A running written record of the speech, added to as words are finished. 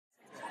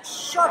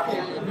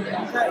shocking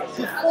that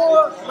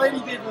before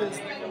Ladybeard was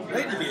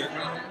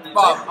Ladybeard.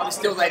 Well, I was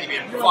still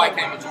Ladybeard before I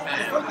came to Japan.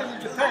 Before I came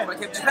to Japan. When I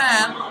came to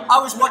Japan, I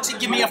was watching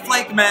Give Me a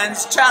Flake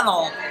Man's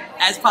channel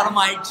as part of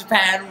my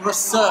Japan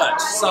research.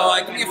 So,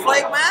 Give Me a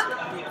Flake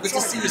Man, good to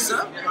see you,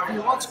 sir. If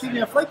you watch Give Me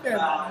a Flake Man,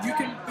 you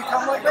can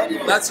become like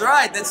Ladybeard. That's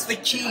right, that's the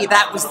key,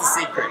 that was the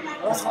secret.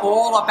 It's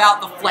all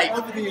about the flake,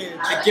 Over the edge.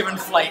 a given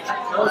flake.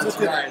 That's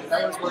right.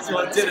 That was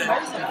what did it.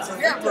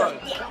 Yeah, bro.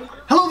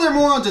 Hello there,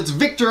 morons. It's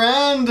Victor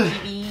and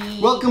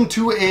welcome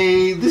to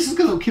a. This is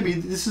gonna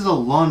Kibi. This is a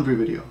laundry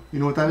video. You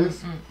know what that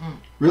is?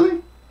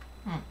 Really?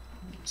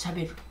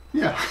 喋る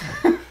Yeah.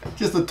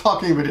 Just a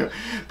talking video.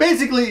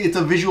 Basically, it's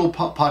a visual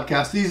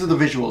podcast. These are the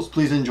visuals.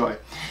 Please enjoy.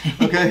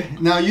 Okay.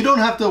 Now you don't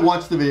have to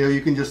watch the video.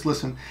 You can just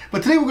listen.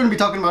 But today we're going to be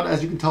talking about,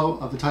 as you can tell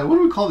of the title, what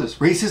do we call this?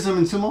 Racism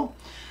in sumo?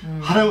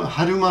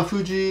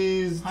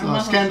 Harumafuji's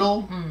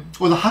scandal,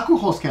 or the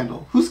Hakuho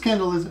scandal. Whose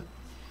scandal is it?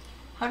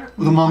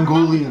 The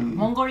Mongolian.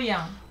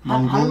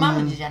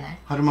 Harumafuji じゃない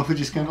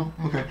Harumafuji scandal?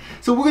 Okay.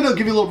 So we're going to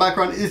give you a little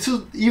background. It's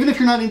just, even if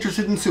you're not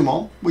interested in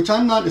sumo, which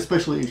I'm not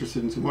especially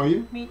interested in sumo, are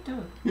you? Me too.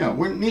 Yeah,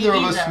 neither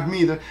of us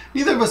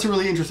are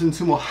really interested in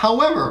sumo.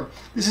 However,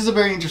 this is a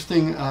very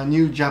interesting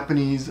new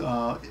Japanese,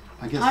 I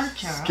guess,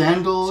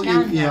 scandal.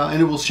 Yeah,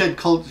 and it will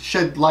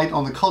shed light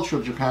on the culture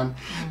of Japan.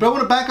 But I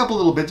want to back up a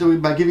little bit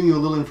by giving you a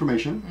little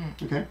information.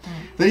 Okay,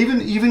 that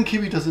even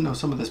Kibi doesn't know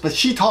some of this, but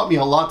she taught me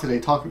a lot today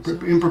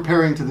in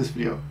preparing to this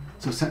video.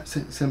 So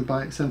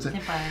sensei.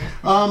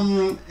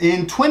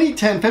 In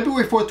 2010,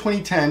 February 4th,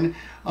 2010,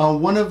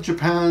 one of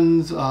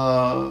Japan's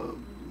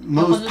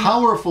most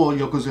powerful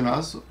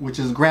Yokozunas, which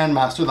is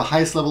Grandmaster, the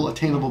highest level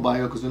attainable by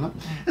Yokozuna.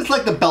 It's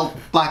like the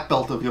black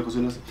belt of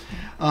Yokozuna's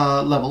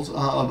levels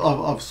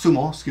of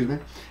sumo, excuse me.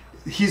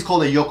 He's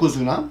called a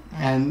Yokozuna,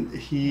 and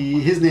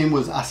his name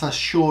was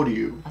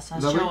Asashoryu.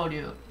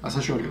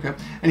 Asashoryu, okay.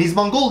 And he's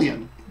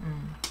Mongolian.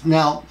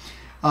 Now,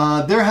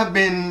 there have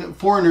been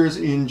foreigners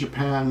in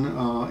Japan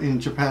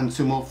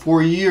sumo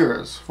for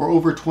years, for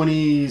over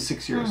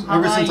 26 years,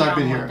 ever since I've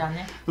been here.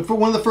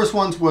 One of the first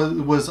ones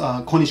was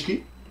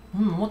Konishiki.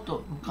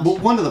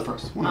 One of the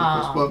first.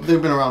 Well,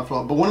 they've been around for a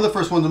while. But one of the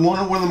first ones, and one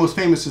of the most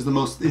famous, is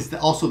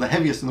also the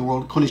heaviest in the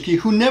world, Konishiki,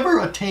 who never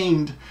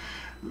attained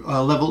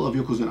a level of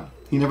Yokozuna.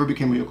 He never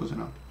became a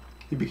Yokozuna.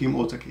 He became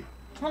Ozaki.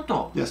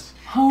 Yes.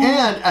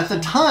 And at the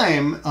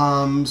time,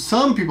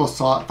 some people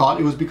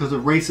thought it was because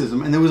of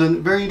racism, and there was a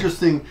very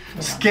interesting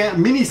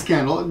mini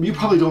scandal. You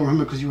probably don't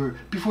remember because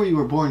before you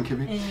were born,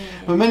 Kibi.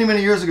 But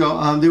many years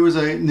ago, there was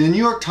the New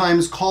York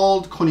Times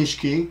called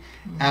Konishiki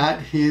at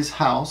his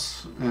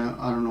house.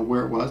 I don't know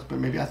where it was, but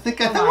maybe I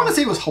want to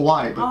say it was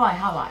Hawaii.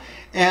 Hawaii.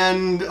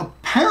 And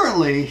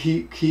apparently,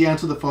 he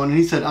answered the phone and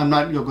he said, "I'm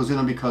not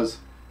Yokozuna because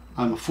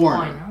I'm a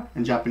foreigner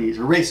and Japanese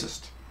are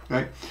racist."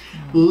 Right?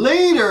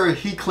 Later,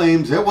 he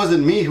claims it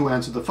wasn't me who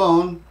answered the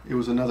phone, it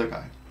was another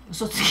guy.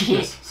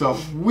 Yes. So,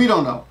 we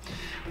don't know.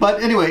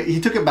 But anyway, he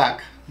took it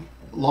back.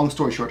 Long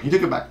story short, he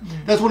took it back.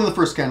 That's one of the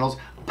first scandals.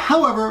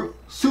 However,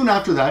 soon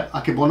after that,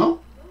 Akebono,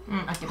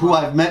 who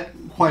I met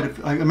quite a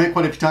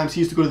few times,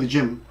 he used to go to the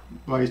gym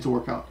where I used to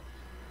work out.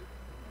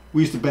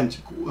 We used to bench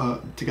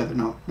together.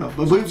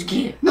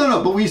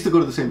 But we used to go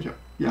to the same gym.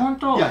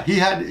 Yeah, he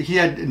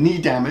had knee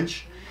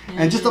damage.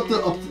 And just up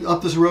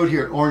this road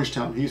here,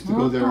 Orangetown, he used to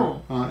go there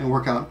and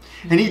work out.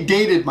 And he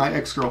dated my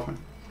ex-girlfriend.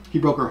 He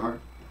broke her heart.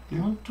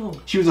 Yeah.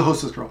 She was a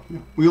hostess girl.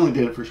 Yeah. We only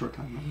dated for a short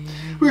time.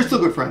 We were still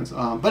good friends.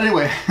 But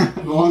anyway,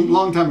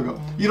 long time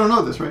ago. You don't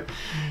know this, right?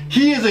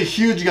 He is a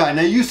huge guy.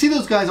 Now, you see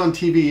those guys on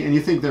TV and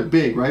you think they're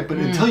big, right? But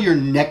until you're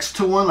next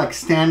to one, like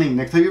standing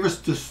next, have you ever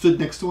stood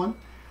next to one?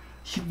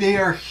 They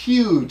are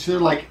huge. They're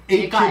like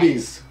 8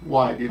 kibis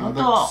wide, you know.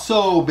 They're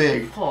so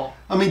big.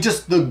 I mean,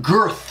 just the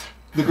girth.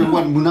 The good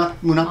one,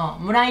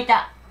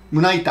 Munaita.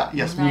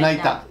 Yes,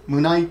 Munaita.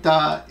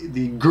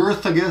 The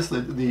girth, I guess,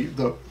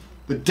 the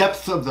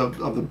depth of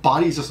the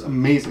body is just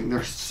amazing.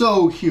 They're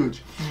so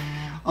huge.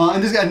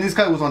 And this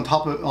guy was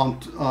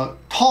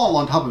tall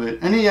on top of it,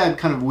 and he had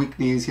kind of weak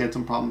knees. He had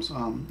some problems.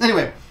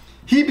 Anyway,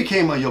 he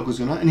became a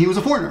Yokozuna, and he was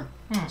a foreigner.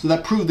 So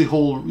that proved the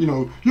whole,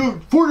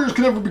 foreigners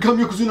can never become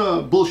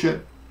Yokozuna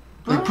bullshit.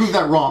 They proved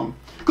that wrong,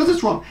 because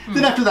it's wrong.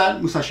 Then after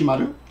that,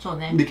 Musashimaru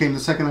became the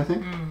second, I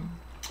think.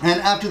 And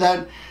after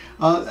that,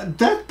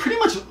 that's pretty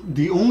much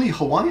the only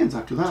Hawaiians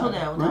after that,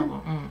 right?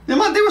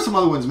 There were some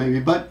other ones maybe,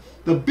 but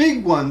the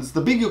big ones, the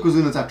big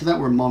Yokozunas after that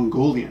were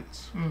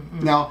Mongolians.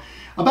 Now,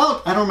 I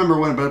don't remember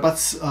when, but about,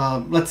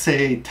 let's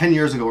say 10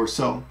 years ago or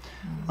so,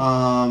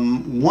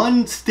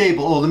 one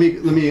stable, let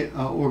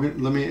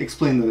me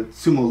explain the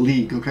sumo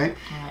league, okay?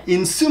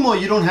 In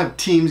sumo, you don't have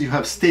teams, you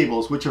have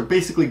stables, which are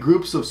basically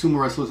groups of sumo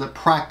wrestlers that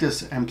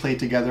practice and play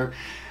together.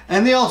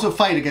 And they also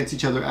fight against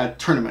each other at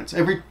tournaments.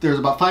 There's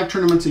about 5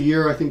 tournaments a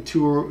year. I think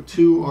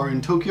two are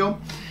in Tokyo.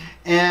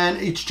 And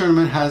each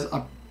tournament has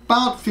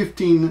about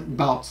 15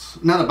 bouts.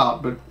 Not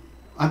about, but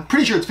I'm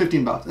pretty sure it's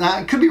 15 bouts. And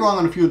I could be wrong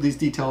on a few of these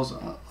details.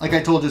 Like I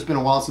told you, it's been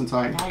a while since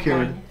I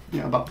cared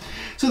about.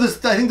 So I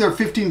think there are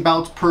 15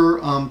 bouts per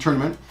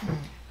tournament.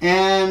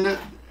 And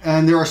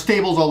there are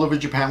stables all over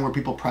Japan where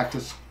people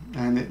practice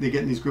and they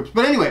get in these groups.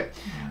 But anyway,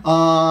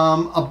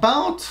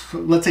 about,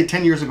 let's say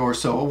 10 years ago or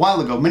so, a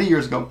while ago, many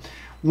years ago,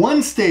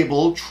 one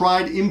stable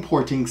tried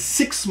importing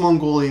 6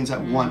 Mongolians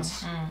at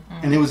once.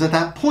 And it was at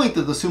that point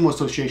that the Sumo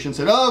Association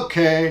said,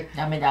 okay,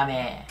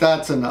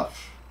 that's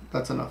enough.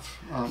 That's enough.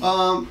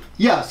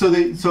 Yeah,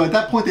 so at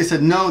that point they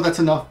said, no, that's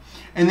enough.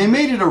 And they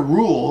made it a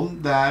rule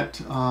that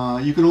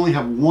you can only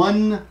have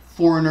 1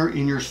 foreigner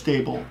in your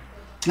stable.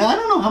 Now, I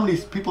don't know how many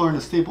people are in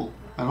a stable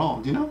at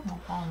all. Do you know?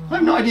 I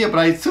have no idea, but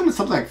I assume it's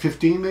something like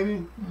 15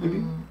 maybe.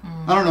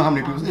 I don't know how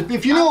many people.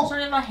 If you know,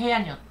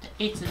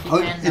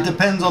 it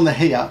depends on the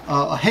heya.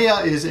 A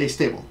heya is a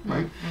stable,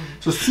 right?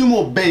 So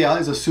sumo beya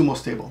is a sumo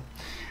stable,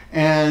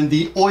 and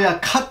the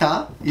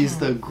oyakata is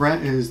the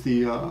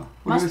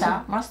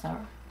master.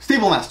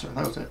 Stable master.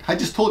 That was it. I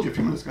just told you a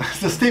few minutes ago.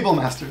 It's the stable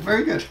master.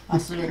 Very good. I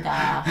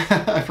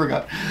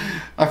forgot.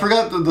 I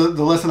forgot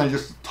the lesson I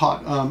just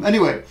taught.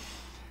 Anyway.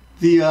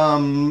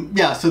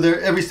 Yeah, so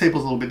every stable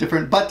is a little bit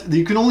different, but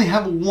you can only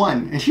have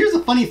 1. And here's the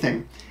funny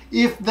thing.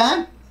 If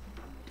that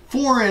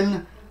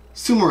foreign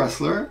sumo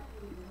wrestler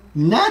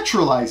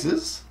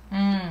naturalizes,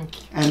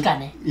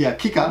 kika, yeah,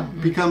 kika,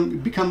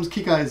 becomes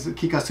kika is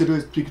kika suru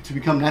is to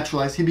become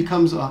naturalized, he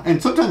becomes, and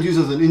sometimes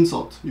used as an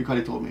insult,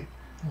 Yukari told me.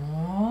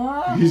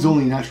 He's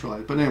only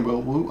naturalized. But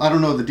anyway, I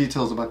don't know the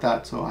details about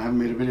that, so I haven't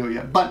made a video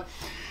yet. But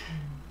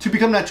to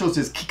become naturalized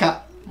is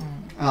kika.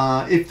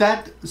 If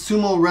that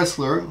sumo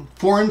wrestler,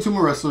 foreign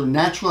sumo wrestler,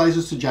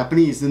 naturalizes to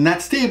Japanese, then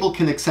that stable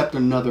can accept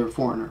another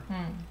foreigner.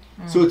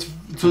 So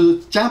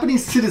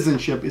Japanese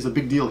citizenship is a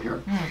big deal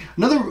here.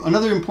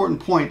 Another important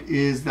point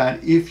is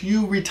that if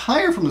you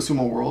retire from the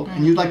sumo world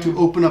and you'd like to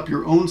open up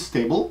your own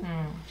stable,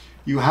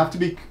 you have to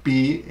be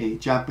a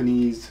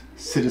Japanese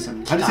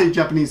citizen. How do you say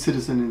Japanese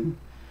citizen in?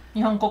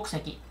 日本国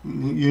籍.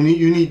 You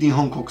need 日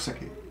本国籍.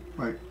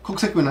 Right. 国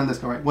籍は何です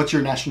か, right? What's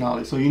your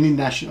nationality? So you need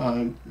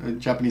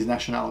Japanese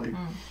nationality.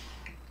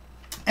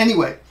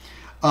 Anyway,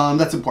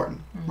 that's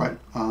important, right?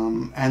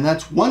 And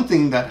that's one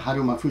thing that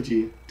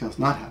Harumafuji does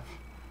not have.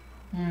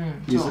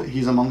 He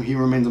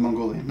remains a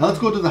Mongolian. Now let's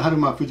go to the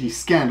Harumafuji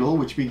scandal,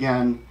 which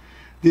began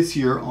this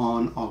year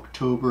on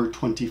October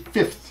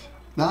 25th.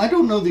 Now I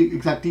don't know the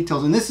exact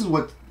details, and this is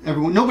what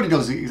nobody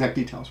knows the exact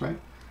details, right?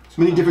 There's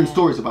many different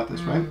stories about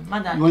this, right?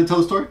 You want to tell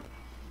the story?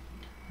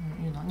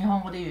 日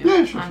本語で言うよ。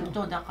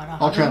だから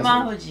ハル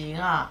マフジ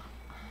が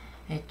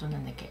なん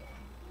だっけ、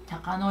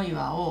高野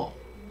岩を。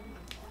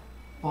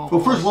Well,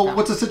 first,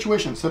 what's the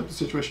situation? Set the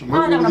situation. だ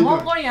からモ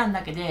ンゴリアン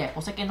だけで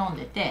お酒飲ん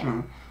でて、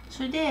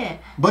それで。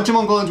Bunch of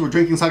Mongolians were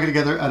drinking sake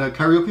together at a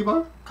karaoke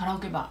bar. カラオ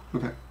ケバー。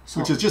Okay.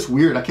 Which is just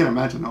weird. I can't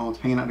imagine all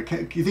hanging out.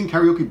 You think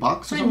karaoke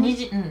box? それ二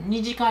次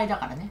会だ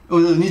からね。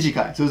Oh, the 二次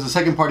会. So it was the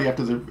second party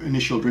after the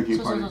initial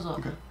drinking party. そ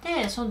う。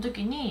で、その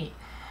時に。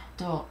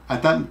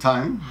At that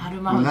time,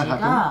 when that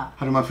happened,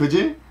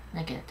 Harumafuji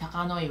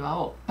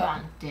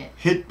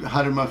hit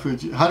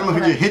Harumafuji.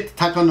 Harumafuji hit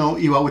Takano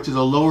Iwa, which is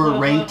a lower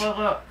ranked,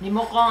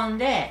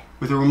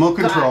 with a remote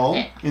control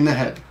in the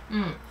head.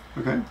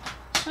 Okay.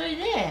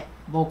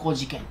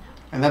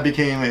 And that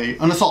became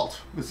an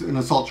assault. It's an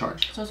assault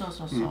charge.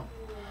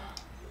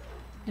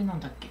 And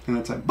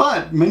that's it.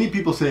 But many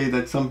people say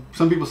that some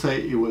people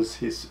say it was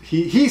his.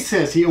 He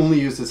says he only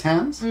used his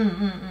hands.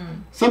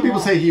 Some people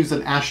say he used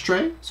an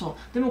ashtray.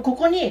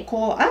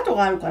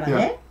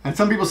 Yeah. And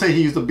some people say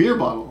he used a beer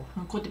bottle.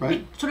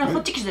 Right?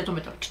 And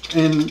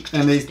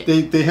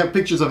they have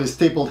pictures of his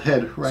stapled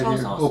head right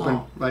here,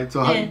 open. Right.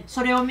 So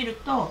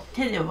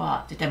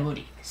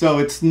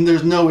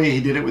there's no way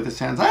he did it with his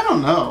hands. I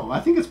don't know.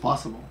 I think it's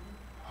possible.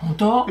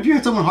 If you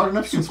hit someone hard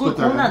enough, you can split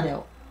their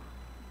head.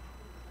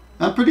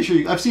 I'm pretty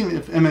sure I've seen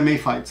MMA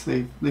fights.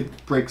 They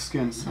break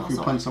skins if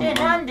you punch someone.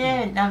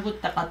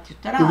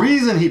 The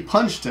reason he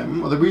punched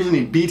him, or the reason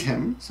he beat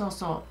him.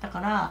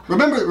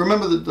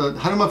 Remember the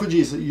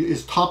Harumafuji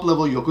is top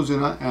level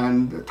Yokozuna,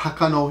 and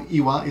Takano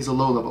Iwa is a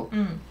low level.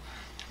 And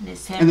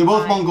they're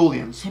both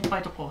Mongolians. So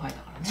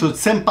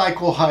it's senpai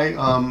kohai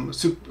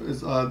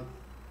is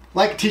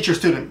like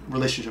teacher-student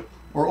relationship,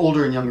 or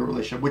older and younger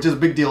relationship, which is a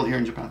big deal here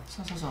in Japan.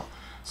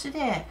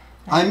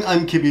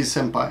 I'm Kibi's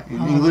senpai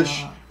in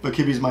English, but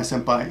Kibi's my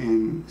senpai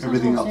in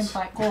everything else.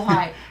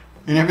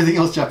 In everything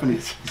else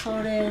Japanese.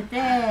 The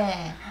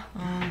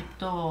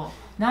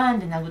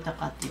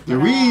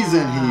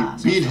reason he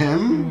beat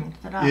him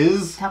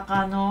is the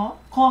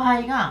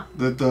kohai guy,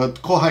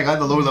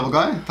 the lower level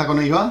guy,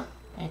 Takano Iwa.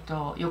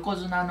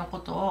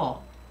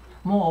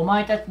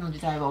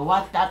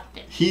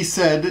 He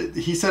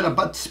said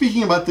about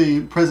speaking about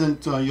the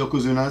present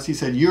Yokozunas, he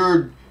said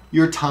your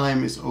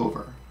time is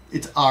over.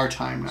 It's our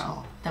time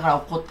now.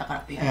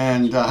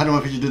 And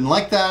Harumafuji didn't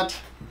like that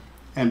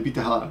and beat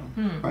the hell out of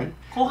him, right?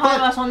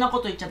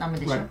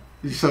 Right.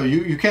 So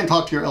you can't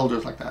talk to your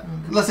elders like that.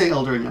 Let's say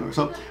elder and younger.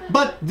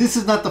 But this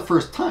is not the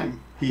first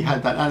time he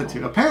had that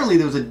attitude. Apparently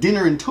there was a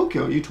dinner in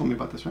Tokyo. You told me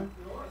about this, right?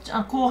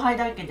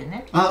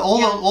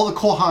 All the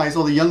kohais,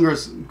 all the younger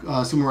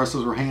sumo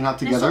wrestlers were hanging out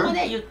together.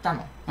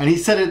 And he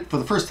said it for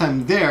the first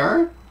time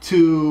there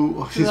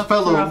to his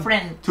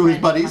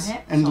buddies.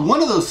 And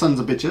one of those sons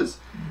of bitches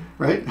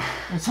right?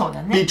 そう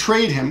だね。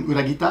 Betrayed him,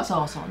 uragita,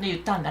 そうそう。で、言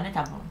ったんだね、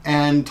多分。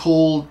 and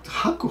told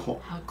Hakuho.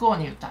 白王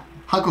に言った。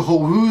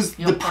 Hakuho, who's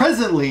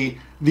presently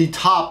the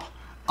top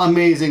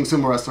amazing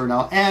sumo wrestler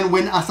now. And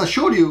when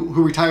Asashoryu,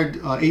 who retired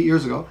 8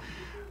 years ago,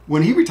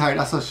 when he retired,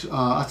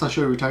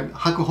 Asashoryu retired,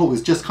 Hakuho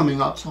was just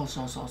coming up. そう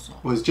そうそうそ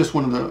う。 Was just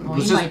one of the... もう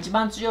今一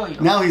番強い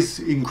よ。 Now he's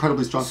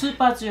incredibly strong. スー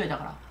パー強いだ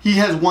から。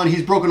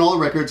 He's broken all the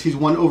records. He's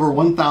won over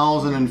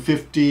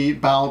 1,050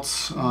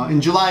 bouts.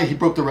 In July, he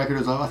broke the record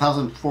as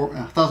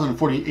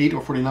 1,048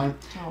 or 49.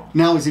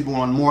 Now he's even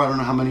won more, I don't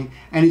know how many.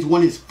 And he's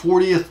won his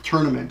 40th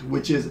tournament,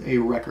 which is a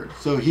record.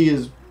 So he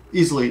is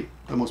easily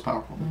the most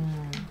powerful.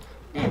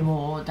 で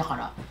もうだか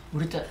ら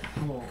売れた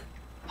もう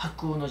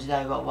白王の時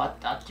代は終わっ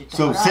たって言った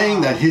から。 So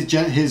saying that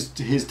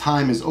his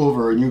time is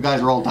over and you guys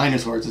are all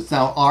dinosaurs, it's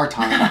now our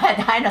time.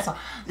 ダイナソー。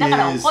だか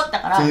ら怒った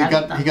から。 So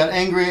he got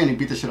angry and he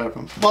beat the shit out of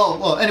him.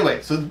 Well,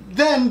 anyway, so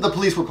then the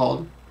police were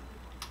called,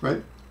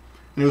 right?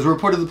 And it was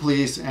reported to the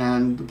police,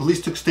 and the police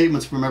took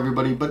statements from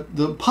everybody, but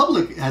the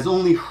public has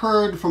only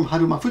heard from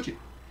Harumafuji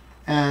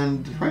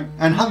and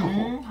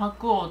Hakuho.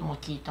 白王も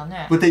聞いた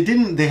ね。 But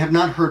they have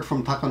not heard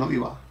from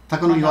Takano-iwa.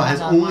 Takano-iwa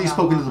has only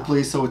spoken to the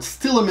police, so it's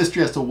still a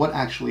mystery as to what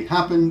actually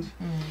happened.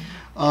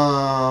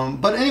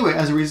 But anyway,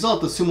 as a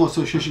result, the Sumo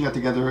Association got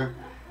together.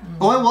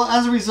 Well,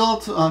 as a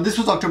result, this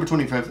was October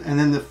 25th, and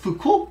then the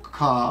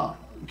Fukuoka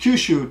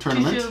Kyushu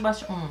tournament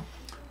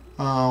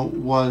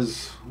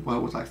was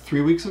like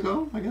 3 weeks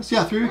ago, I guess?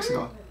 Yeah, 3 weeks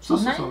ago. So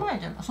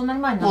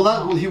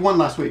he won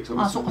last week.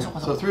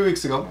 So 3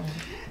 weeks ago,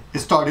 it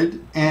started,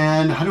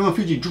 and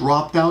Harumafuji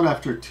dropped out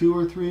after 2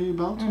 or 3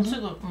 bouts.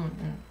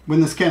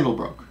 When the scandal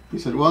broke. He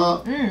said,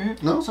 well,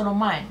 no? その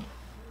前に。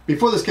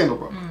 Before the scandal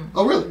broke.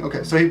 Oh, really?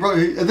 Okay. So and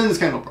then the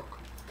scandal broke.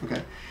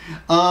 Okay.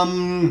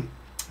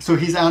 So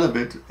he's out of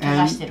it. 怪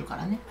我してるか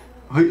らね。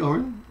 Oh,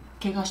 really?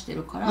 怪我して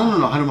るから。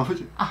 No,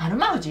 Harumafuji. あ、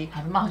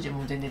Harumafuji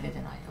もう全然出て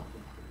ないよ。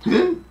 He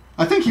didn't?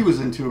 I think he was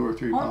in 2 or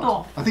 3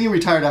 bouts. I think he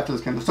retired after the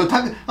scandal. So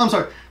I'm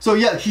sorry. So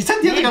yeah, he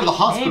sent the other guy to the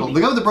hospital. Maybe.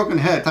 The guy with the broken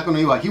head,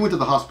 Takano-iwa, he went to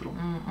the hospital.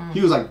 He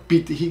was like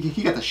beat.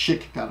 He got the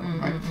shit kicked out of him,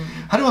 right?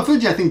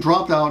 Harumafuji, I think,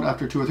 dropped out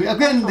after 2 or 3.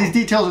 Again, these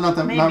details are not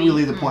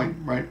really the point,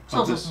 right?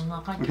 Of this.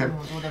 Okay.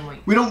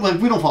 We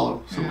don't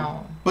follow. So.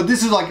 No. But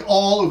this is like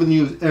all over the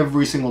news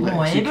every single day.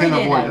 So you can't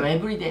avoid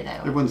it. Everyday だ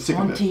よ。 Everyone's sick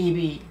of On it.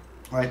 TV.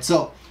 Right.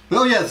 So.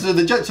 Oh yeah. So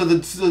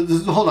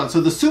hold on. So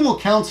the Sumo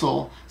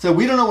Council said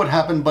we don't know what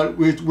happened, but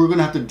we're going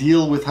to have to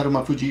deal with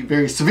Harumafuji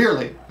very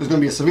severely. There's going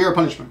to be a severe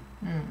punishment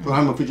for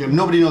Harumafuji.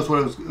 Nobody knows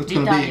what it's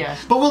going to be.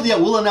 But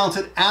we'll announce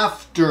it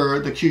after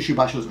the Kyushu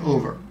Basho is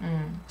over,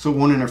 so it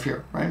won't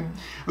interfere, right?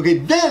 Okay.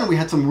 Then we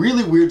had some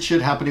really weird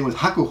shit happening with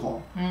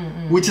Hakuho,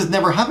 which has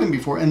never happened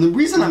before. And the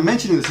reason I'm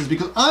mentioning this is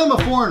because I'm a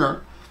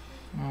foreigner.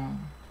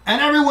 And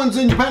everyone's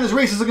in Japan is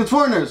racist against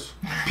foreigners.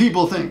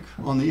 People think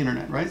on the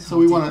internet, right? So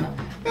we want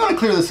to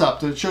clear this up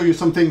to show you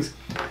some things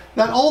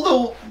that,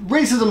 although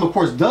racism, of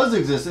course, does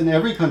exist in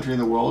every country in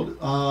the world,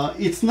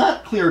 it's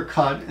not clear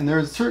cut, and there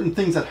are certain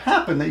things that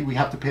happen that we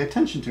have to pay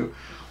attention to.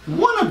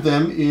 One of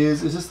them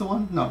is this the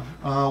one? No.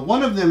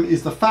 One of them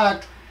is the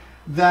fact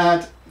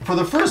that for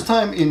the first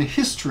time in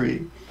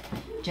history,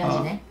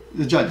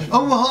 the judge.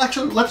 Oh well,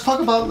 actually, let's talk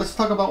about what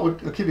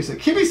Kibi said.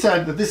 Kibi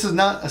said that this is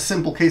not a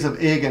simple case of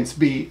A against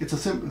B. It's a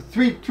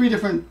three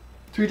different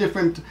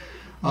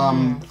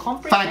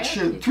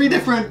faction, 3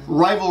 different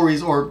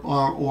rivalries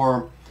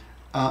or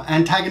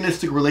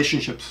antagonistic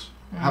relationships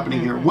happening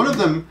here. One of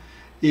them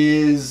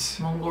is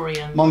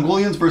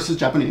Mongolians versus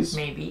Japanese.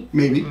 Maybe.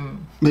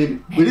 We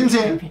didn't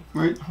say it,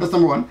 right? That's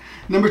number 1.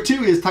 Number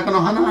 2 is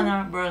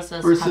Takanohana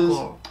versus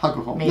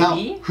Hakuho. Maybe. Now,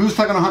 who's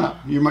Takanohana?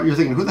 You're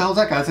thinking, who the hell is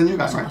that guy? That's a new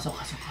guy, right?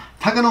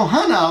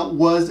 Takanohana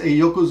was a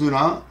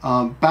Yokozuna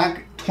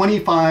back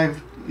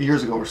 25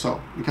 years ago or so.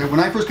 Okay,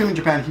 when I first came to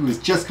Japan, he was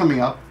just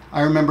coming up.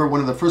 I remember one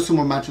of the first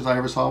sumo matches I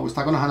ever saw was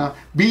Takanohana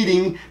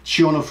beating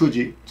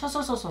Chiyonofuji.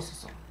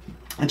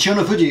 And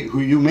Chiyonofuji, who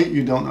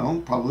you don't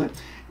know probably,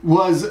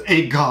 was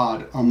a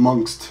god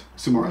amongst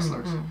sumo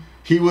wrestlers.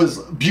 He was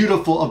a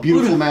beautiful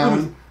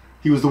man.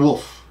 He was the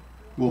wolf.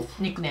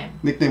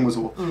 Nickname was a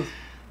wolf.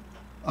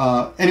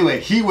 Anyway,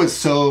 he was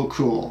so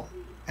cool.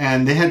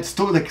 And they had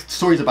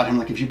stories about him,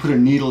 like if you put a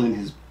needle in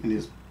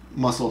his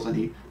muscles and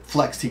he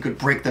flexed, he could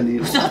break the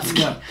needle.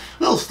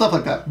 Little stuff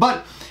like that.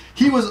 But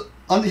he was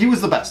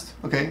the best.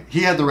 Okay,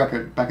 he had the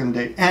record back in the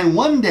day. And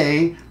one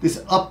day,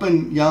 this up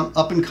and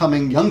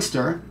coming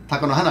youngster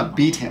Takanohana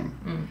beat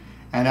him.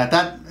 And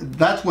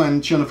that's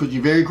when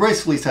Chiyonofuji very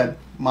gracefully said,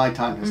 "My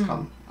time has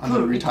come. I'm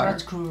going to retire." It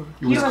was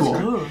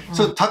cool.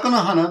 So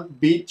Takanohana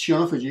beat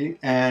Chiyonofuji,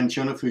 and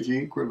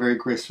Chiyonofuji very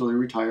gracefully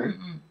retired.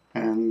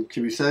 And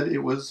Kibi said it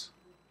was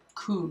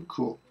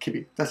cool.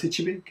 Kibi. That's it,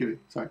 Chibi? Kibi.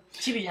 Sorry.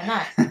 チビじゃ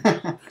ない。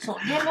そう。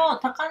でも、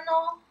貴乃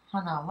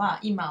花は、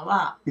今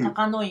は、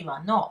貴乃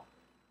岩の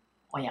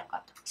親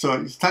方。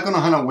So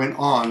Takanohana went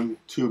on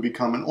to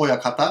become an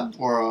oyakata,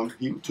 or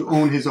to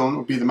own his own,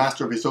 or be the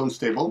master of his own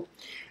stable.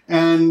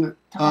 And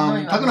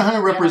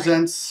Takanohana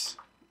represents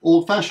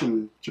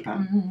old-fashioned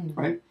Japan,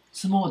 right?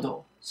 相撲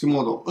道。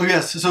Sumodo. Oh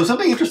yes, so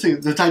something interesting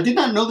that I did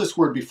not know this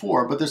word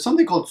before, but there's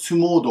something called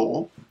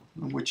sumodo,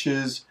 which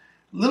is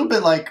a little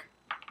bit like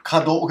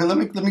kadō. Okay, let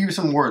me give you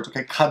some words.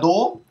 Okay,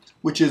 kadō,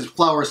 which is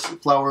flower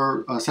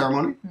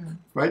ceremony,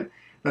 right?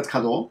 That's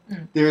kadō.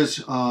 There's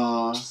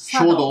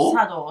shodo,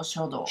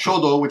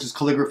 which is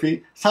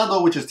calligraphy.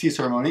 Sado, which is tea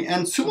ceremony,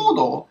 and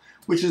sumodo,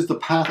 which is the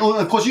path. Oh,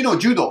 of course, you know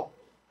judo.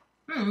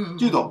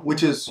 Judo,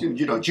 which is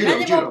judo.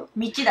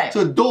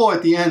 So do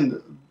at the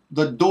end.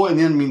 The do at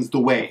the end means the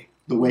way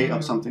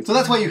of something. So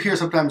that's why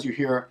sometimes you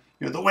hear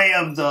the way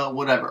of the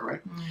whatever,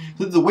 right?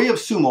 So the way of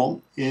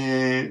sumo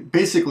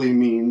basically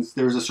means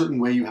there's a certain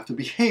way you have to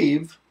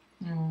behave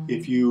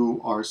if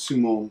you are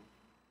sumo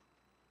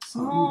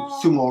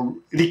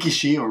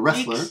rikishi or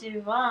wrestler.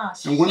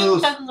 And one of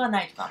those,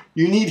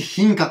 you need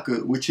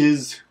hinkaku, which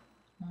is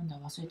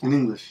in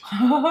English.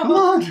 Come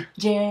on.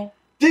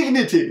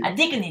 Dignity.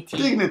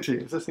 Dignity.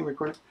 Is this thing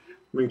recording?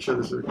 Make sure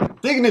this is recording.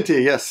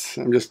 Dignity, yes.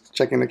 I'm just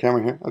checking the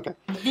camera here. Okay.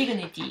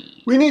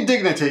 Dignity. We need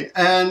dignity.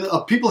 And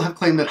people have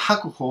claimed that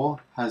hakuho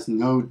has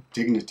no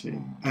dignity.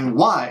 And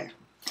why?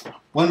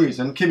 One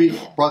reason. Kibi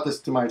brought this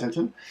to my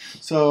attention.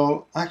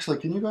 So, actually,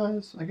 can you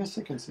guys... I guess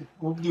I can see.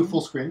 We'll do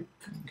full screen.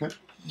 Okay.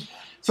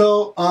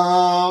 So,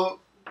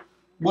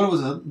 what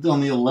was it? On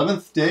the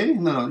 11th day?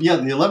 No. Yeah,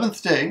 the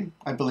 11th day,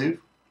 I believe,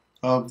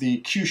 of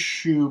the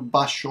Kyushu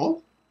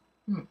Basho.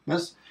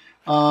 Yes.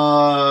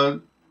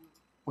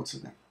 What's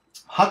his name?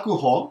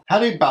 Hakuho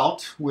had a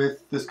bout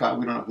with this guy.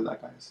 We don't know who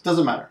that guy is.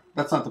 Doesn't matter.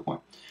 That's not the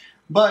point.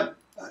 But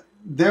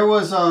there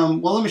was well,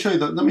 let me show you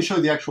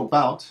the actual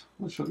bout.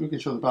 We can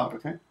show the bout,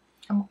 okay?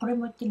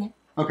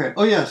 Okay.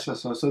 Oh yes.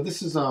 So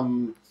this is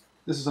something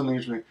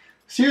interesting.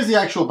 So here's the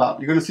actual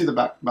bout. You're going to see the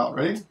bout.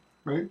 Ready?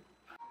 Ready?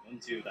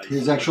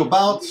 Here's the actual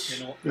bout.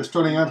 They're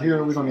starting out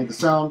here. We don't need the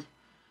sound.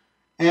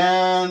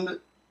 And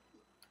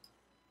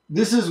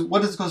this is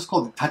what is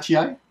called the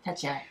tachiai.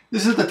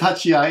 This is the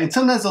tachiai, and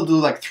sometimes they'll do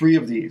like 3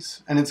 of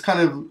these, and it's kind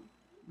of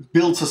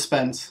build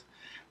suspense.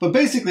 But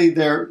basically,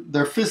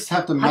 their fists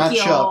have to match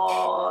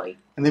up,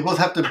 and they both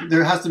have to.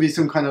 There has to be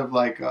some kind of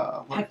like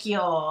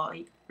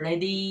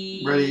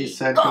ready,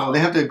 set, go. They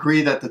have to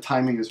agree that the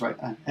timing is right.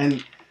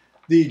 And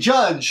the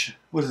judge,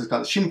 what is it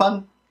called?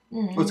 Shimpan?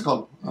 What's it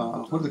called?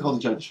 What do they call the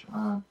judge?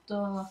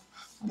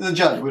 The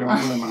judge, we don't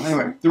know.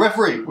 Anyway, the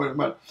referee,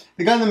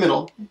 the guy in the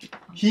middle,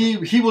 he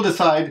will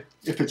decide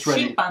if it's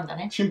ready.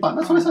 Shimpan,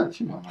 that's what I said.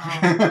 Shimpan.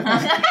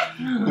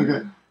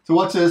 Okay, so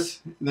watch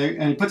this.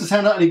 And he puts his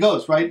hand out and he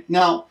goes, right?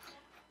 Now,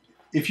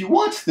 if you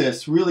watch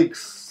this really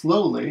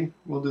slowly,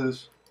 we'll do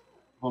this.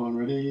 Hold on,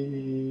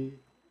 ready,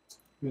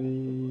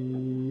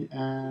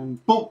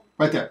 and boom,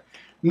 right there.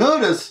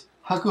 Notice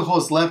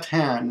Hakuho's left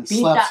hand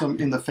slaps him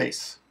in the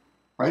face,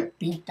 right?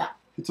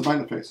 It's a right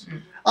in the face.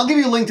 I'll give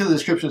you a link to the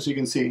description so you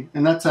can see,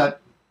 and that's at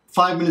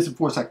 5 minutes and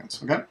 4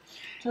 seconds, okay?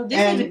 So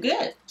this is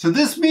good. So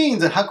this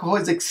means that Hakuho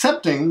is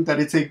accepting that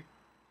it's a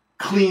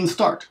clean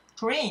start.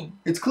 Clean.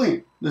 It's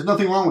clean. There's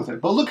nothing wrong with it.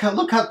 But look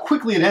how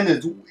quickly it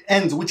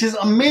ends, which is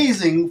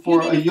amazing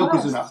for a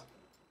Yokozuna.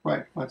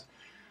 Right.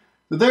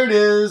 So there it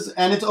is,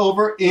 and it's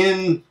over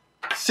in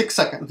 6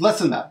 seconds. Less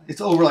than that. It's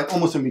over like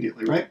almost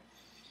immediately, right?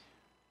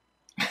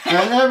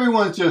 And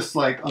everyone's just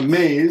like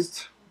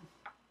amazed.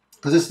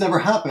 Because this never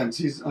happens.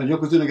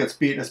 Yokozuna gets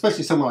beat,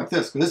 especially someone like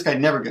this, because this guy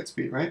never gets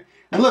beat, right?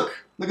 And look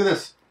at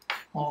this.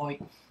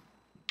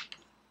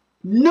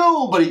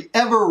 Nobody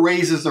ever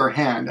raises their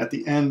hand at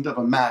the end of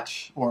a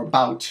match or a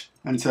bout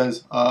and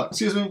says,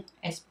 excuse me?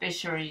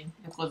 Especially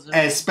Yokozuna.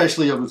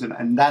 Especially Yokozuna.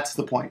 And that's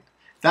the point.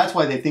 That's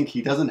why they think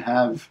he doesn't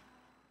have...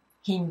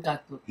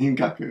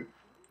 Hinkaku.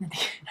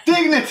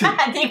 Dignity!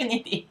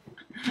 Dignity.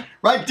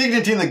 Write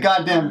dignity in the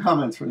goddamn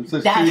comments so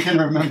you can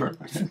remember.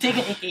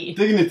 Dignity.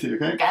 Dignity,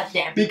 okay?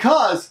 Goddamn.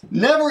 Because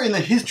never in the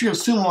history of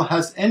sumo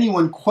has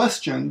anyone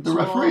questioned the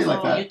referee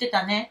like that. 言って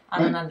たね。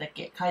なんだっ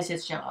け、解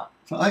説者が。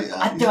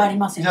あってはあり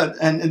ません。Yeah,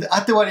 and あ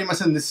ってはありま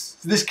せん.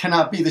 This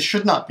cannot be. This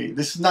should not be.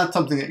 This is not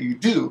something that you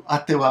do. あ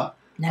っては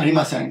あり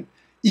ません.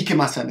 いけ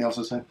ません, they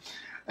also say.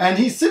 And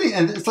he's sitting,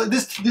 and it's like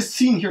this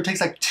scene here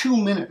takes like 2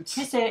 minutes.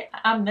 He said,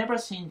 I've never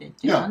seen it.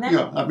 Yeah,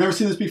 I've never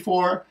seen this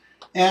before.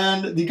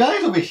 And the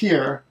guys over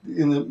here,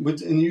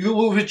 which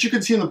you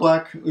can see in the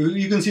black,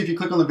 you can see if you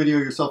click on the video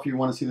yourself, you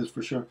want to see this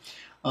for sure,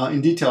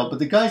 in detail. But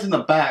the guys in the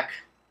back,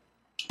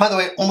 by the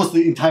way, almost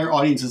the entire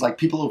audience is like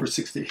people over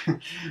 60.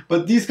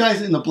 But these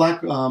guys in the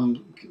black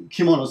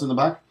kimonos in the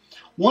back,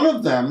 one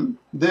of them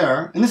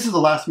there, and this is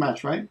the last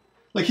match, right?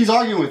 Like he's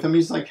arguing with him.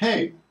 He's like,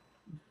 hey,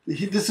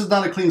 this is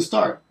not a clean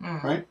start,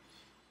 right?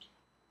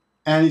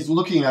 And he's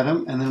looking at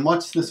him, and then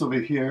watch this over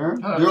here.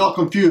 They're all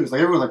confused.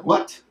 Like everyone's like,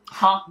 what?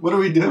 What do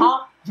we do?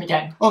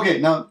 Okay,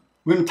 now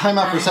we're going to time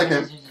out for a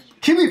second.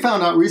 Kibi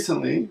found out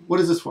recently, what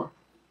is this for?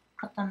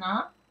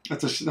 Katana.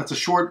 That's a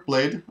short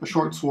blade, a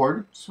short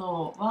sword.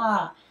 そう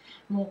は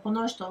もうこ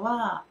の人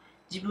は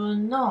自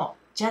分の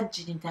ジャッ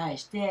ジに対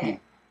し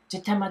て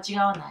絶対間違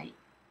わない。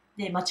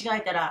で間違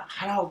えたら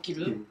腹を切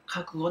る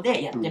覚悟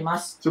でやってま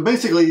す。So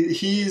basically,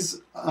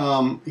 he's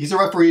a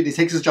referee. He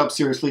takes his job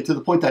seriously to the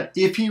point that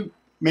if he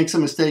makes a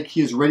mistake,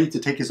 he is ready to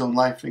take his own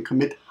life and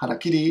commit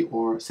harakiri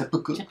or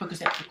seppuku, 切腹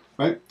切腹。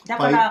 right? だ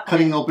か By ら、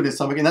 cutting open his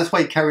stomach, and that's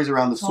why he carries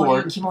around the そう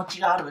いう sword. 気持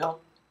ちがあるよ。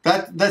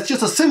 That's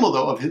just a symbol,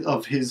 though,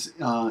 of his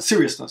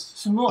seriousness.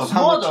 相撲 of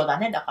相 how 撲 much- 道だ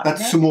ね、だからね。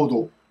 That's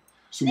sumodo.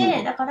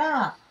 で、だか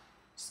ら、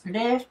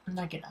なん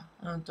だっけ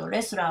な、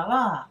レスラー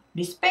は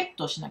リスペク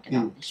トしなきゃ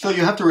ダメでしょ。 So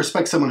you have to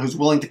respect someone who's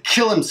willing to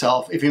kill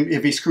himself if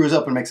he screws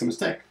up and makes a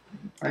mistake,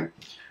 right?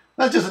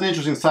 That's just an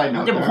interesting side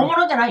note. でも本 There.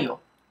 物じゃないよ。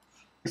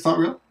 It's not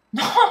real?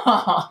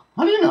 How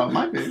do you know? It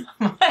might be.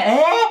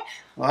 え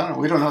Well, I don't know.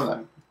 We don't know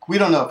that. We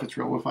don't know if it's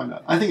real. We'll find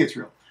out. I think it's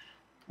real.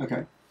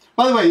 Okay.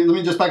 By the way, let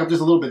me just back up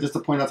just a little bit just to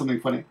point out something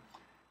funny.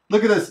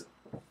 Look at this.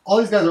 All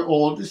these guys are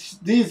old.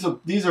 These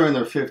are in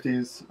their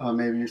 50s,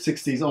 maybe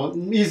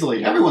 60s,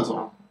 easily. Everyone's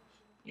old.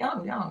 ヤ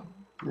ンヤン。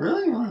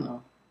 Really? I don't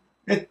know.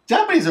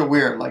 Japanese are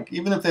weird. Like,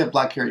 even if they have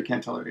black hair, you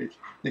can't tell their age.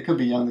 They could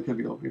be young, they could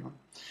be old.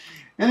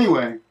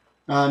 Anyway,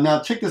 now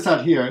check this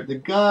out here. The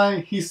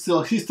guy, he's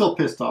still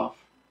pissed off.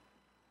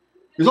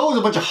 There's always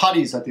a bunch of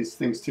hotties at these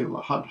things too,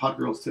 like hot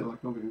girls too,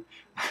 like over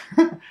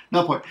here.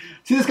 No point.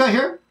 See this guy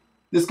here?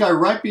 This guy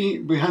right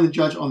behind the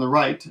judge on the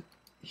right.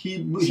 He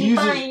審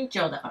判 uses 委員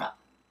長だから。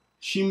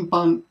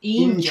 Shimpan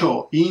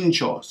Incho.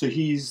 Incho. So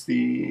he's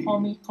the コ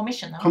ミッ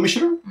ショナー。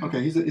 commissioner?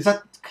 Okay, is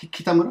that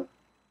Kitamura?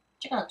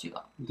 違う違う。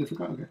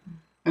 Difficult? Okay.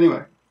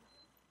 Anyway,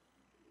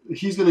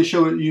 he's going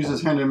to use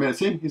his hand in a minute.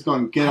 See? He's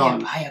going, get 早 on.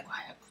 く早く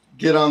早く。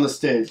 Get on the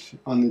stage.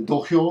 On the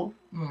dohyo,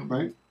 うん。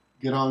 right?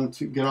 Get on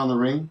the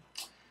ring.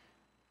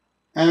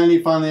 And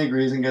he finally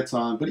agrees and gets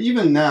on. But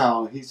even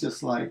now, he's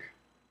just like,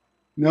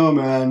 no,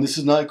 man, this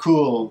is not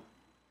cool.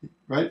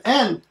 Right?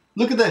 And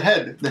look at the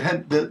head.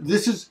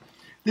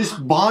 This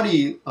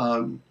body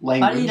language.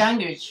 バディラン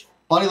ゲージ。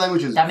 Body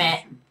language is ダ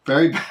メ。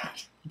 very bad.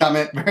 Damn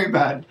it, very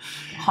bad.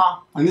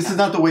 は。 And this is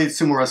not the way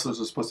sumo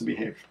wrestlers are supposed to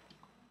behave.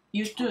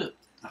 You too.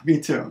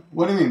 Me too.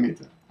 What do you mean, me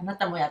too? あな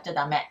たもやっちゃ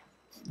ダメ。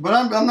 But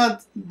I'm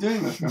not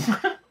doing this.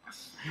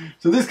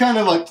 So this kind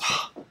of like...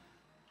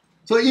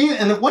 So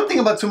and the one thing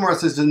about sumo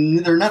wrestlers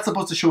is they're not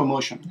supposed to show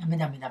emotion, ダメ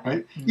ダメダメ。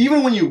 right?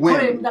 Even when you こ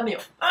れ win. ダメよ。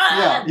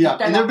 Yeah.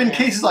 And there have been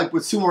cases like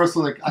with sumo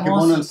wrestlers like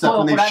Akebono and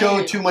stuff when they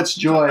show too much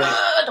joy.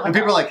 And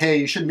people are like, hey,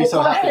 you shouldn't be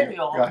so happy.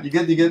 Yeah, you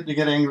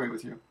get angry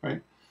with you,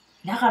 right?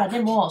 だからで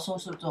もそう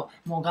すると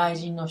もう外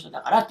人の人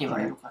だからって言わ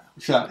れるから。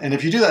 Yeah, and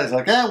if you do that, it's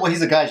like, well,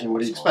 he's a gaijin.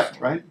 What do you expect,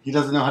 right? He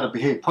doesn't know how to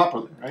behave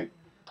properly, right?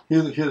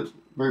 Here's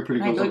very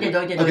pretty はい、 good. どいて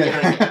どいてどいてど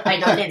いて。は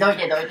い、どいてどい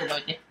てどいてど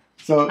いて。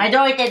 So, はい、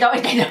どいてど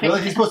いてどいて。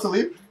 really, he's supposed to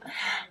leave?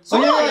 そ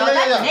うよ、 Oh, yeah, だ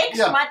yeah, って yeah, next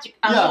yeah. match。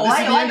 Yeah, もう this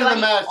終 is わ the り end 終 of わ the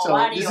り match, 終わ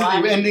so り this is 終わ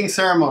the り。 ending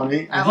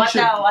ceremony. And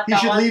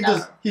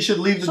he should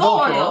leave the そ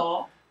う dojo.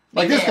 よ。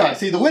 Like this guy.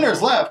 See, the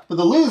winner's left, but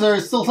the loser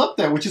is still up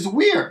there, which is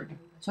weird.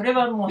 それ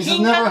はもう This has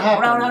品格 never ほらほ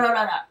happened. らほらほ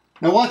ら。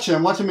 Now watch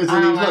him as he leaves. Look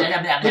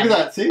at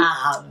that, see?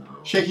 ああ。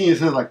 Shaking his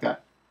head like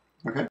that.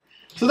 Okay?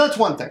 So that's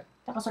one thing.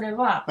 だからそれ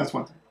は、 That's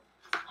one thing.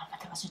 あ、待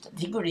って忘れた。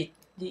ディグリ、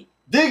ディ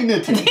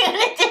Dignity. グリ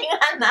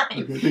がない。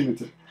 Okay,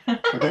 dignity.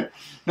 Okay.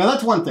 Now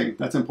that's one thing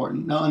that's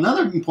important. Now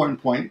another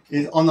important point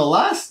is on the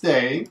last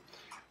day,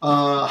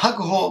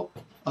 Hakuho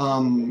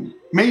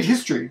made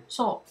history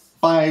そ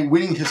by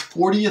winning his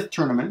 40th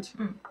tournament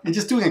and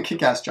just doing a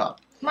kick-ass job.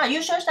 う。まあ優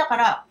勝したか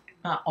ら、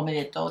まあおめ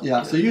でとうっていう。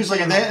 Yeah. So usually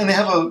they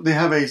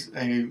have a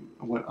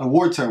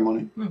award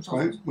ceremony, うん、そう。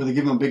 right? Where they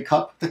give them a big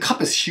cup. The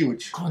cup is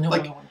huge. この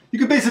Like you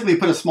could basically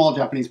put a small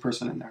Japanese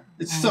person in there.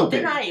 It's 持 so っ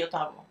て big, ないよ、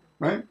多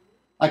right?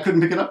 I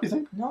couldn't pick it up. You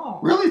think? 分。No.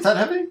 Really? It's that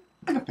heavy?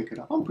 I can pick it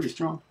up. I'm pretty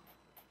strong.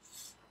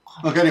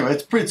 Okay, anyway,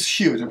 it's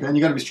huge, okay? And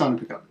you got to be strong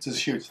to pick it up. It's a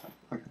huge thing.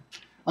 Okay.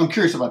 I'm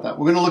curious about that.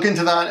 We're going to look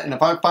into that, and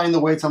if I find the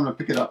weights, I'm going to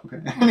pick it up,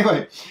 okay?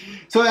 Anyway,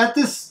 so at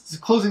this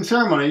closing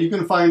ceremony, you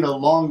can find a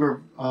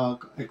longer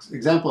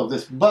example of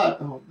this,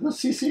 but,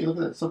 see, look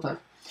at that, subtitle.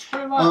 こ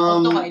れは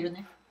夫がいる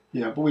ね。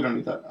 Yeah, but we don't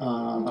need that.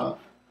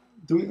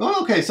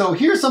 Okay, so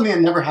here's something that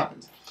never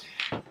happens.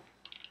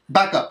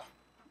 Back up.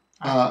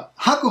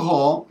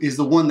 Hakuho is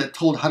the one that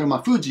told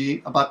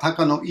Harumafuji about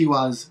Takano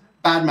Iwa's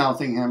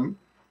bad-mouthing him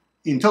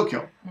in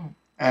Tokyo,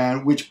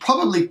 and which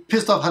probably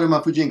pissed off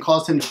Harumafuji and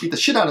caused him to beat the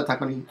shit out of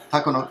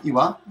Takano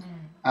Iwa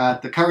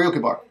at the karaoke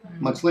bar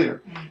much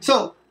later.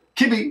 So,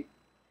 Kibi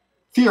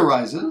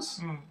theorizes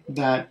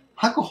that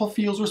Hakuho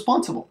feels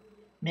responsible.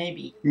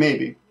 Maybe.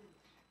 Maybe.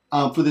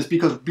 For this,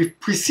 because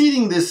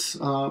preceding this,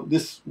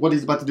 what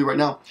he's about to do right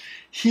now,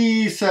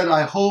 he said,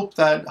 I hope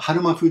that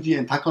Harumafuji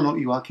and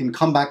Takano Iwa can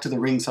come back to the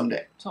ring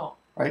someday. そ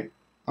Right?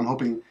 I'm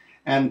hoping.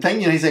 And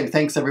he's saying,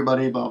 thanks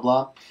everybody, blah,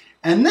 blah.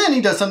 And then he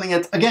does something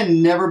that's,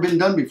 again, never been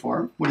done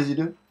before. What does he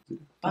do? う。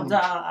バンザ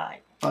ー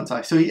イ。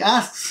 Banzai. So he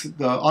asks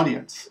the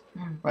audience,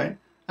 right?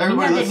 みん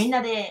な Everybody, でみん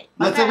なで。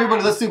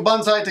 let's do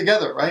Banzai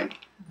together, right?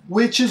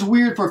 Which is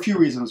weird for a few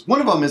reasons. One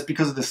of them is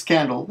because of the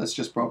scandal that's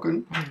just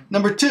broken.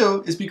 Number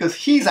two is because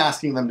he's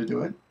asking them to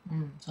do it. う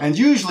ん、そう。 And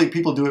usually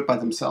people do it by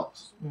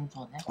themselves. うん、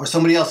そうね。 Or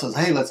somebody else says,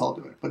 hey, let's all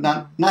do it. But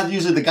not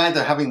usually the guy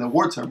they're having the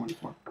award ceremony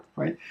for,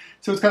 right?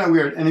 So it's kind of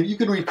weird. And if you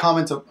can read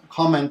comments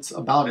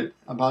about it,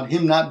 about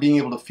him not being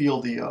able to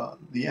feel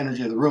the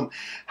energy of the room.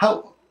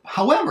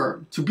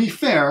 However, to be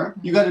fair,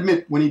 you got to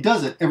admit, when he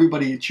does it,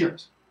 everybody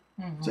cheers.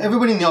 So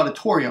everybody in the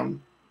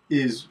auditorium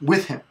is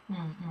with him.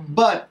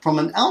 But from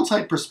an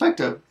outside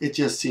perspective, it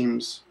just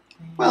seems,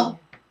 well,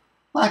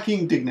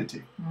 lacking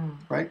dignity,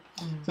 right?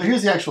 So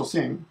here's the actual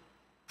scene.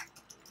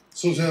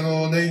 そうです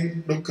ね、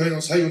年6回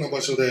の最後の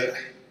場所で、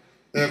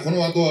こ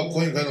の後は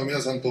講演会の皆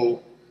さん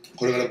と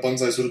これから万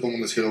歳すると思う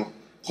んですけど、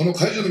この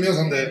会場の皆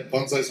さんで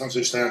万歳三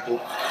唱したいなと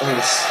思い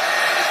ます。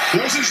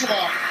よろしいでしょうか。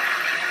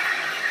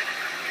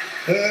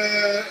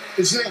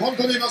一年本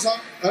当に皆さんあ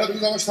りがとう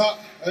ございました。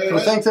So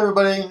thanks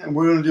everybody, and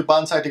we're going to do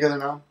bonsai together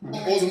now.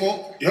 どうぞ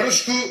もよろ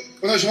しく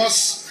お願いしま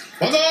す。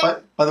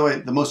By the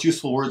way, the most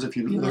useful words if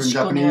you learn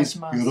Japanese,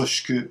 よろ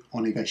しく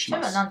お願いし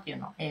ます。なんていう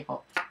の英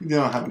語 They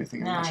don't have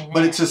anything in English.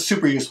 But it's just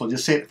super useful.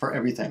 Just say it for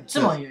everything. いつ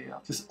も言う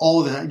よ Just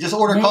all the time. Just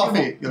order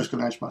coffee. よろしくお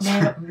願いします。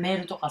メ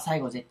ールとか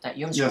最後絶対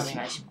よろしくお願いし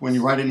ます Yes, when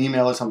you write an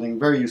email or something,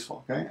 very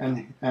useful. Okay,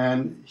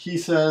 and he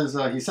says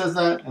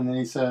that, and then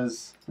he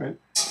says, right?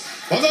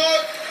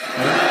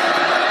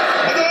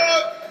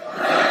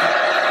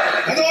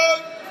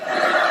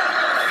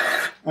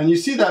 And you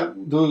see that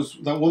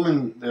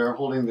woman there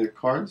holding the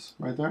cards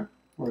right there.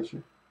 Where is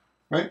she?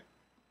 Right?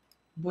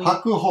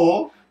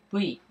 Hakuho.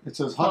 V. It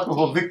says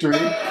Hakuho victory.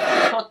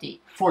 40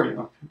 40.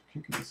 Oh,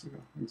 can't get this to go.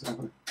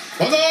 Exactly.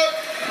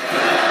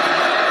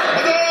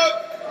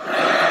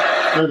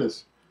 There it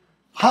is.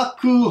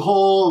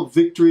 Hakuho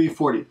victory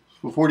 40.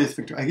 For 40th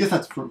victory. I guess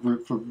that's for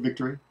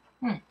victory.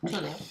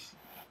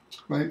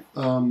 Right?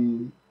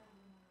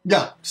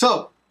 Yeah,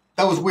 so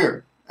that was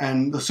weird.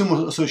 And the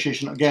Sumo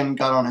Association again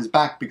got on his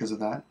back because of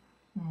that.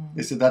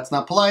 They said that's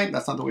not polite,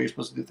 that's not the way you're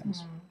supposed to do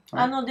things.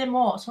 で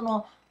もそ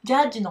のジ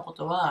ャッジのこ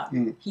とは、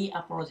he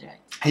apologized.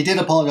 He did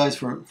apologize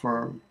for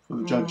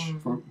the judge.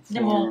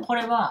 でもこ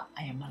れは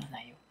謝ら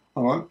ないよ。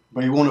Alright,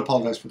 but he won't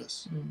apologize for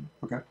this.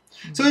 Okay.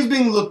 So he's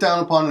being looked down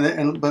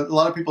upon, but a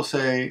lot of people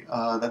say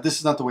that this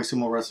is not the way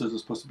sumo wrestlers are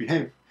supposed to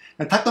behave.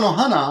 Now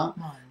Takanohana,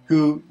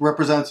 who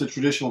represents a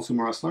traditional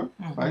sumo wrestler,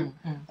 right,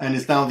 and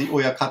is now the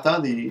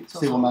oyakata, the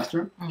stable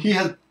master, he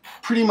has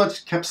pretty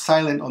much kept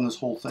silent on this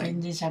whole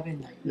thing.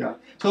 Yeah.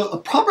 So a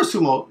proper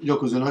sumo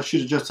yokozuna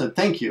should have just said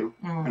thank you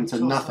and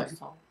said nothing,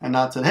 and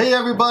not said, "Hey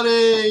everybody,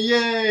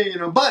 yay!" You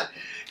know. But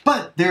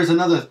there's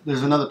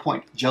another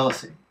point: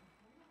 jealousy,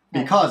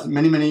 because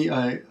many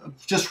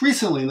just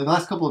recently in the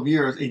last couple of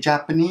years, a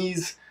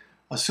Japanese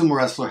sumo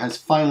wrestler has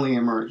finally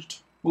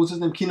emerged. What was his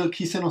name?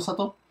 Kiseno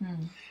Sato.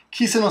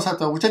 Kiseno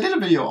Sato, which I did a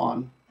video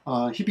on,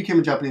 he became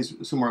a Japanese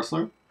sumo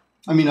wrestler.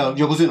 I mean,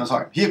 Yokozuna,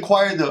 sorry. He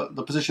acquired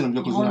the position of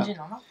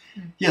Yokozuna.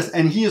 Yes,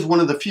 and he is one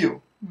of the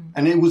few.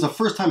 And it was the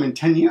first time in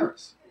 10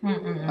 years,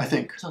 I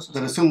think,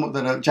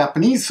 that a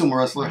Japanese sumo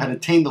wrestler had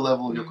attained the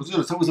level of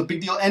Yokozuna. So it was a big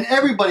deal. And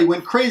everybody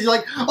went crazy,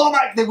 like, oh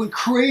my, they went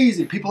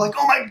crazy. People like,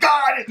 oh my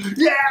God,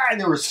 yeah!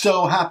 And they were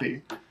so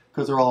happy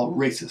because they're all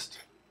racist,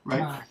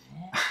 right?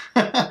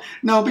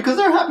 No, because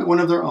they're happy, one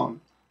of their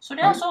own. そ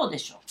れはそうで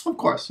しょ。 Of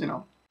course, you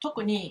know.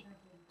 特に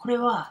これ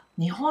は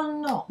日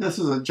本の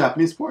This is a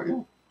Japanese sport,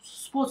 yeah.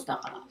 スポーツだ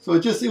から。 So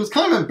it was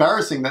kind of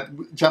embarrassing that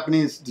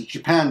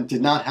Japan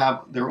did not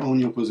have their own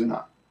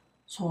Yokozuna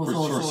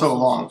for so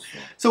long.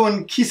 So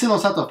when Kiseno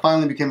Sato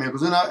finally became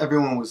Yokozuna,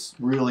 everyone was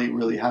really,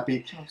 really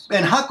happy.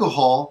 And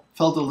Hakuho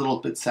felt a little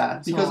bit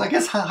sad because I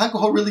guess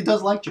Hakuho really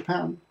does like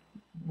Japan.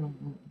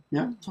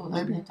 Yeah,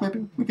 maybe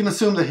we can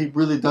assume that he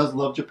really does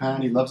love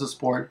Japan. He loves the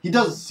sport. He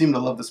does seem to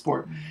love the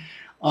sport.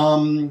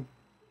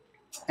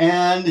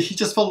 And he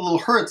just felt a little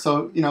hurt.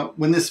 So, you know,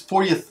 when this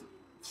 40th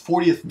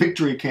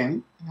victory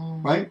came,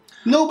 right?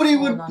 Nobody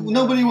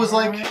was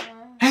like,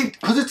 hey,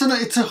 because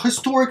it's a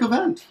historic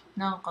event.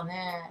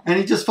 And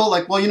he just felt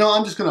like, well, you know,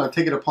 I'm just going to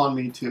take it upon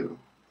me too.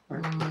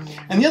 Right?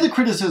 And the other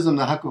criticism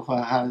that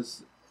Hakuho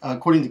has,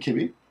 according to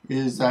Kibi,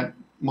 is that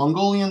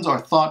Mongolians are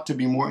thought to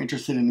be more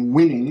interested in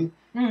winning,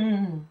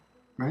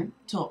 right?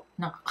 そ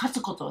う、なんか勝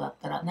つことだっ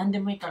たら何で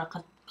もいいから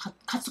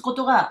勝つこ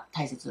とが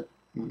大切。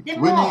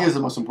Winning is the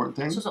most important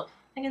thing. そうそう。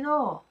だけ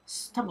ど、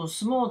多分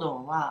相撲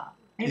道は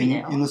in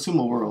the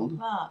sumo world,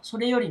 はそ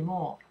れより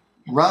も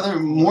rather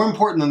more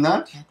important than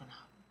that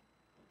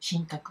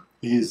品格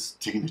is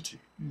dignity.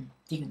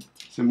 dignity.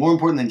 So more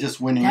important than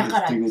just winning だ is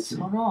から dignity.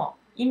 その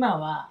今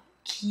は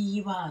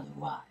キーワー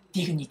ドは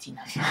dignity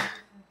なんだ。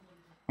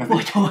 I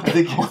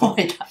think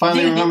you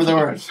finally remember the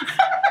word.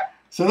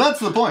 So that's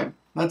the point.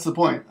 That's the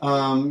point.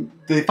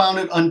 They found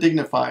it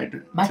undignified to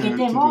do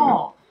it.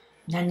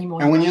 And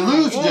when you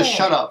lose, you just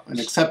shut up and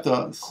accept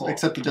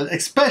the judge,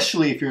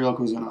 especially if you're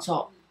Yokozuna.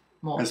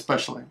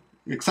 Especially.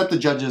 Accept the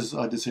judge's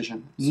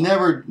decision.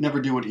 Never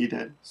do what he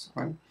did.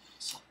 Right?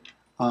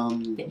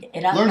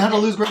 Learn how to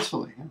lose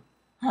gracefully.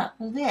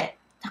 で、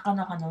高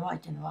中の相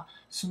手のは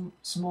相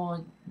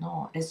撲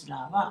のレス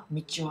ラーは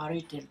道を歩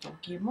いている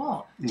時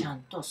もちゃ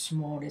んと相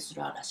撲レス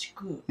ラーらし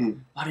く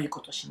悪い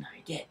ことしな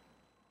いで。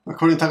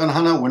According to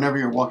Takanohana, whenever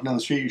you're walking down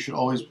the street, you should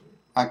always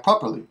act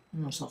properly.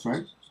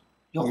 Right?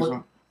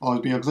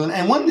 Always be Yokozuna.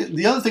 And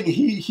the other thing,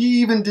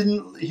 he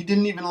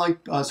didn't even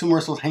like sumo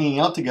wrestlers hanging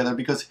out together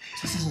because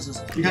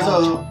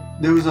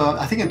there was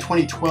I think in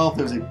 2012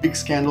 there was a big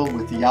scandal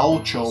with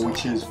yaochou,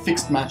 which is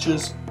fixed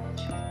matches,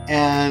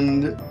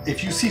 And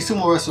if you see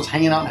sumo wrestlers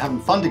hanging out and having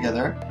fun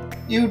together,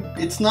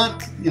 it's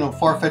not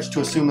far-fetched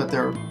to assume that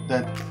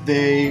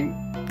they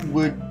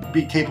would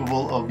be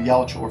capable of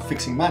yaochou or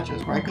fixing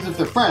matches, right? Because if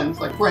they're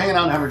friends, like we're hanging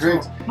out and having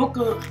drinks,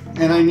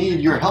 and I need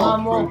your help.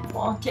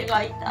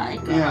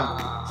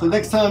 Yeah. So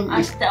next time,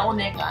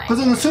 because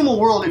in the sumo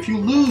world, if you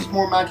lose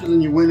more matches than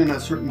you win in a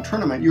certain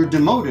tournament, you're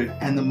demoted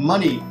and the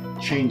money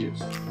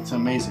changes. It's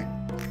amazing.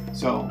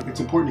 So it's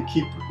important to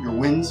keep your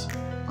wins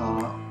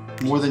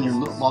more than your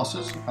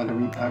losses at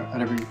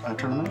every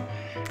tournament.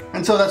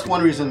 And so that's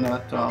one reason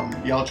that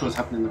yaochou has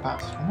happened in the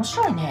past.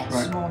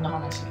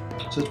 Right.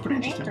 So it's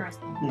pretty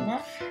interesting.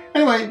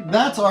 Anyway,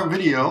 that's our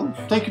video.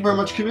 Thank you very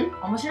much, Kibi.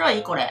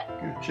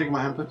 Shake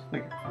my hand, please.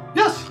 Thank you.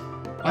 Yes!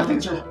 I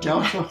think it's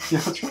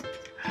yaochou.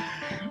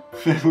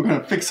 We're going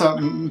to fix up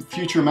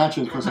future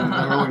matches for something.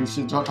 I don't know what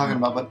you're talking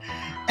about. But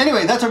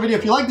anyway, that's our video.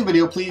 If you like the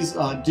video, please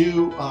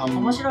do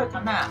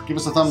give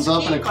us a thumbs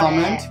up and a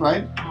comment,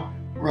 right?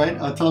 Right?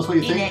 Tell us what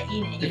you think.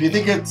 If you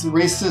think it's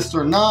racist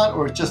or not,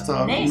 or just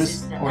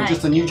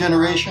a new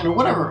generation, or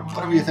whatever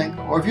you think.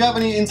 Or if you have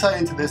any insight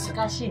into this.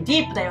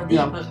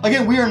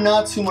 Again, we are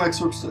not sumo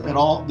experts at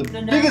all. The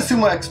biggest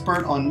sumo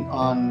expert on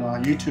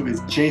YouTube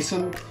is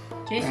Jason,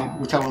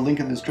 which I will link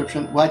in the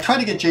description. Well, I tried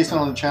to get Jason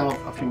on the channel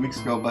a few weeks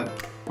ago, but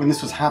when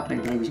this was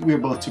happening, we were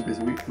both too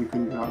busy. We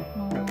couldn't get on.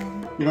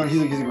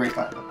 He's a great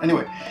guy.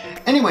 Anyway,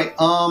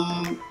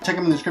 check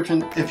him in the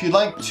description. If you'd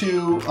like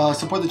to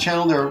support the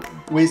channel, there are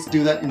ways to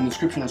do that in the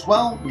description as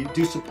well. We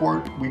do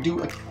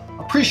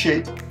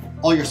appreciate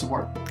all your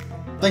support.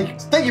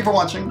 Thank you for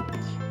watching,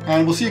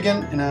 and we'll see you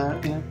again in a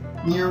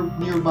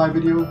nearby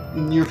video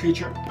in the near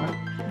future. Right?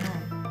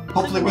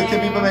 Hopefully with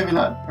Kibi, but maybe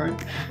not. Right?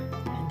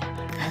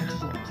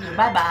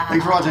 Bye bye.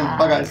 Thanks for watching.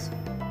 Bye guys.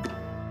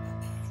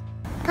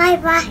 Bye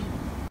bye.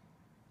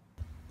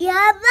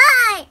 Yeah,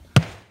 bye.